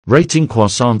Rating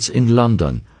croissants in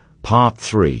London, Part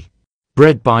 3.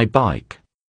 Bread by Bike.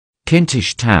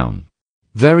 Kentish Town.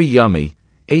 Very yummy,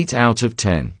 8 out of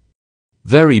 10.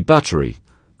 Very buttery,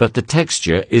 but the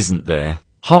texture isn't there.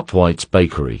 Hot White's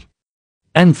Bakery.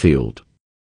 Enfield.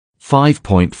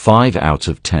 5.5 out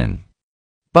of 10.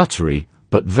 Buttery,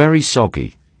 but very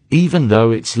soggy, even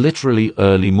though it's literally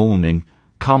early morning,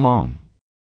 come on.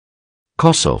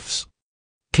 Croissants.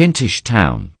 Kentish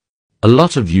Town. A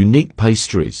lot of unique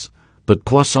pastries, but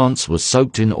croissants were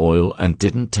soaked in oil and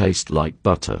didn't taste like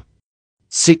butter.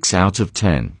 6 out of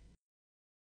 10.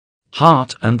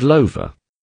 Hart and Lover.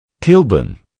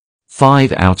 Kilburn.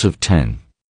 5 out of 10.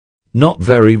 Not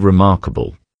very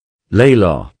remarkable.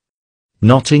 Layla.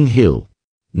 Notting Hill.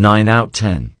 9 out of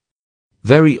 10.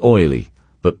 Very oily,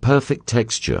 but perfect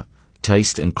texture,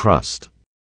 taste and crust.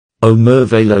 Au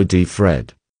Merveilleux de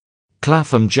Fred.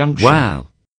 Clapham Junction. Wow!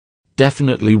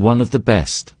 Definitely one of the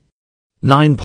best. 9.